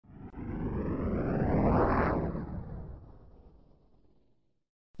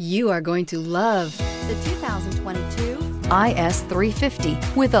You are going to love the 2022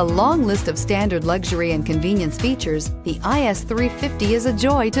 IS350. With a long list of standard luxury and convenience features, the IS350 is a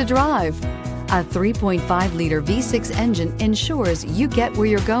joy to drive. A 3.5-liter V6 engine ensures you get where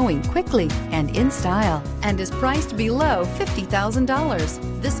you're going quickly and in style, and is priced below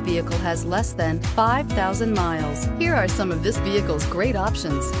 $50,000. This vehicle has less than 5,000 miles. Here are some of this vehicle's great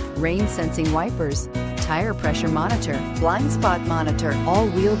options: rain-sensing wipers, tire pressure monitor, blind spot monitor,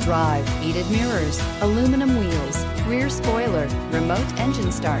 all-wheel drive, heated mirrors, aluminum wheels, rear spoiler, remote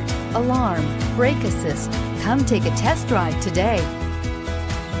engine start, alarm, brake assist. Come take a test drive today.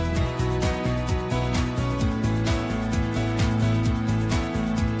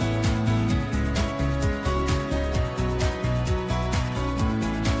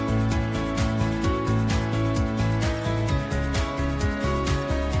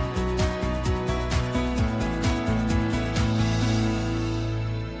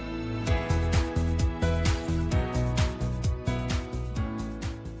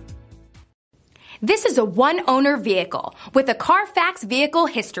 This is a one-owner vehicle with a Carfax Vehicle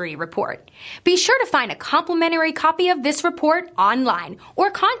History Report. Be sure to find a complimentary copy of this report online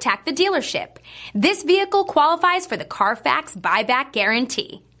or contact the dealership. This vehicle qualifies for the Carfax Buyback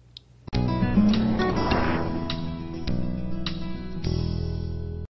Guarantee.